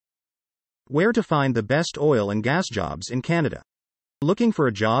Where to find the best oil and gas jobs in Canada? Looking for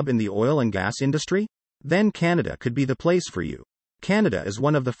a job in the oil and gas industry? Then Canada could be the place for you. Canada is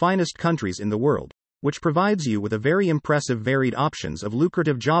one of the finest countries in the world, which provides you with a very impressive varied options of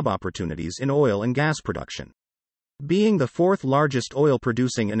lucrative job opportunities in oil and gas production. Being the fourth largest oil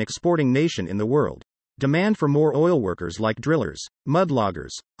producing and exporting nation in the world, demand for more oil workers like drillers, mud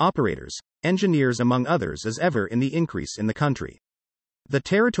loggers, operators, engineers among others is ever in the increase in the country. The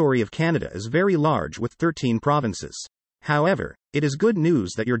territory of Canada is very large with 13 provinces. However, it is good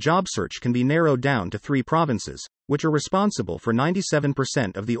news that your job search can be narrowed down to 3 provinces, which are responsible for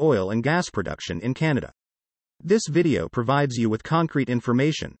 97% of the oil and gas production in Canada. This video provides you with concrete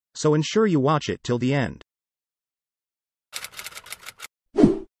information, so ensure you watch it till the end.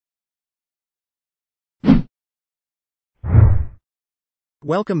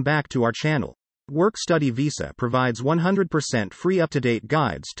 Welcome back to our channel. Work-Study Visa provides 100% free up-to-date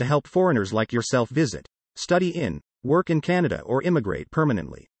guides to help foreigners like yourself visit, study in, work in Canada or immigrate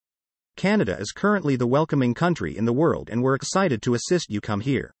permanently. Canada is currently the welcoming country in the world and we're excited to assist you come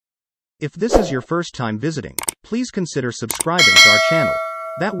here. If this is your first time visiting, please consider subscribing to our channel.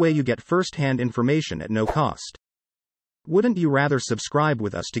 That way you get first-hand information at no cost. Wouldn't you rather subscribe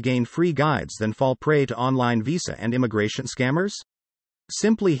with us to gain free guides than fall prey to online visa and immigration scammers?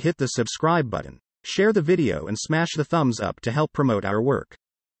 Simply hit the subscribe button, share the video and smash the thumbs up to help promote our work.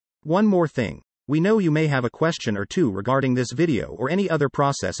 One more thing. We know you may have a question or two regarding this video or any other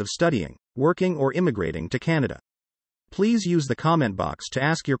process of studying, working or immigrating to Canada. Please use the comment box to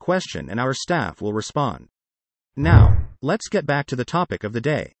ask your question and our staff will respond. Now, let's get back to the topic of the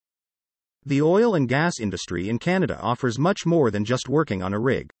day. The oil and gas industry in Canada offers much more than just working on a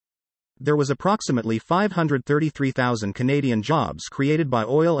rig. There was approximately 533,000 Canadian jobs created by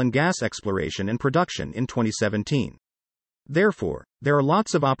oil and gas exploration and production in 2017. Therefore, there are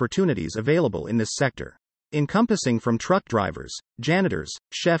lots of opportunities available in this sector. Encompassing from truck drivers, janitors,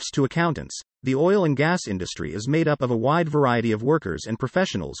 chefs to accountants, the oil and gas industry is made up of a wide variety of workers and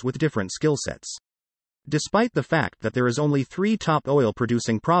professionals with different skill sets. Despite the fact that there is only 3 top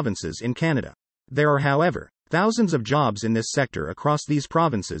oil-producing provinces in Canada, there are, however, thousands of jobs in this sector across these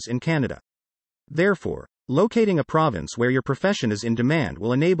provinces in Canada. Therefore, locating a province where your profession is in demand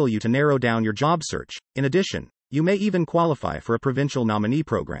will enable you to narrow down your job search. In addition, you may even qualify for a provincial nominee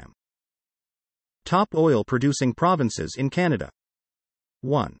program. Top oil-producing provinces in Canada.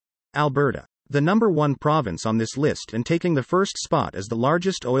 1. Alberta. The number 1 province on this list and taking the first spot as the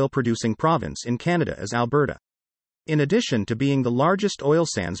largest oil-producing province in Canada is Alberta. In addition to being the largest oil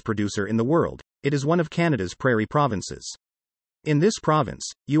sands producer in the world, it is one of Canada's prairie provinces. In this province,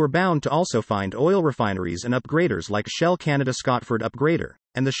 you are bound to also find oil refineries and upgraders like Shell Canada Scotford Upgrader,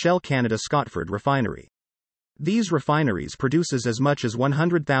 and the Shell Canada Scotford Refinery. These refineries produces as much as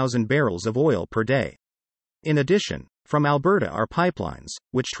 100,000 barrels of oil per day. In addition, from Alberta are pipelines,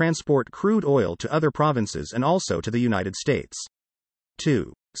 which transport crude oil to other provinces and also to the United States.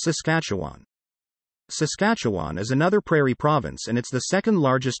 2. Saskatchewan. Saskatchewan is another prairie province and it's the second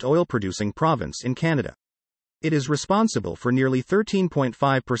largest oil-producing province in Canada. It is responsible for nearly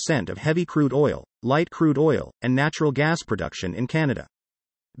 13.5% of heavy crude oil, light crude oil, and natural gas production in Canada.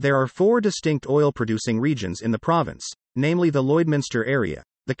 There are 4 distinct oil-producing regions in the province, namely the Lloydminster area,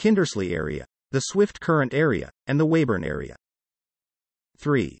 the Kindersley area, the Swift Current area, and the Weyburn area.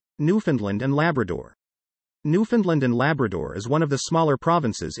 3. Newfoundland and Labrador. Newfoundland and Labrador is one of the smaller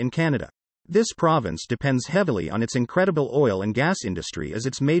provinces in Canada. This province depends heavily on its incredible oil and gas industry as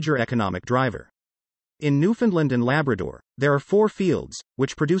its major economic driver. In Newfoundland and Labrador, there are 4 fields,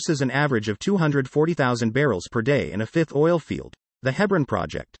 which produces an average of 240,000 barrels per day and a 5th oil field, the Hebron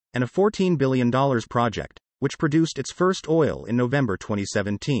Project, and a $14 billion project, which produced its first oil in November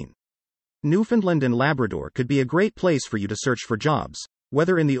 2017. Newfoundland and Labrador could be a great place for you to search for jobs,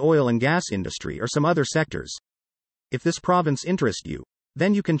 whether in the oil and gas industry or some other sectors. If this province interests you,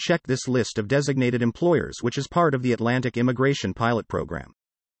 then you can check this list of designated employers which is part of the Atlantic Immigration Pilot Program.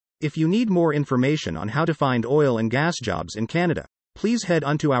 If you need more information on how to find oil and gas jobs in Canada, please head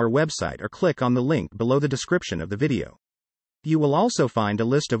onto our website or click on the link below the description of the video. You will also find a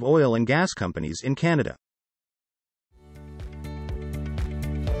list of oil and gas companies in Canada.